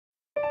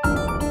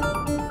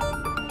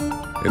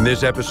In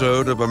this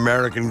episode of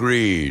American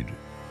Greed,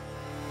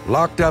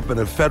 locked up in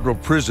a federal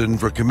prison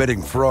for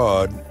committing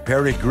fraud,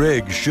 Perry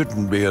Griggs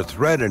shouldn't be a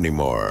threat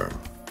anymore.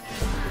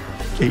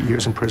 8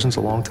 years in prison's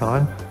a long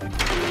time.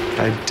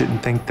 I didn't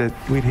think that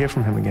we'd hear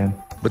from him again.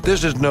 But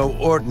this is no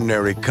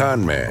ordinary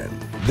con man.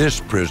 This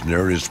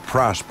prisoner is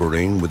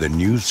prospering with a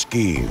new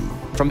scheme.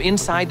 From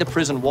inside the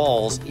prison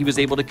walls, he was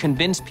able to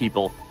convince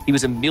people he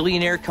was a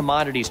millionaire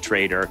commodities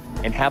trader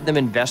and have them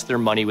invest their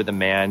money with a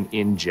man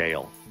in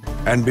jail.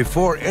 And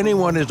before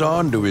anyone is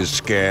on to his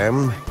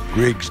scam,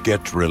 Griggs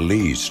gets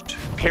released,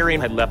 Perry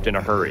had left in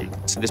a hurry,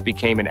 so this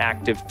became an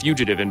active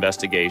fugitive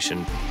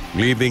investigation,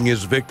 leaving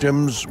his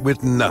victims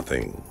with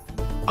nothing.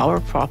 Our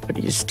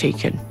property is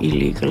taken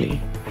illegally.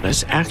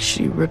 This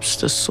actually rips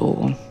the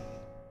soul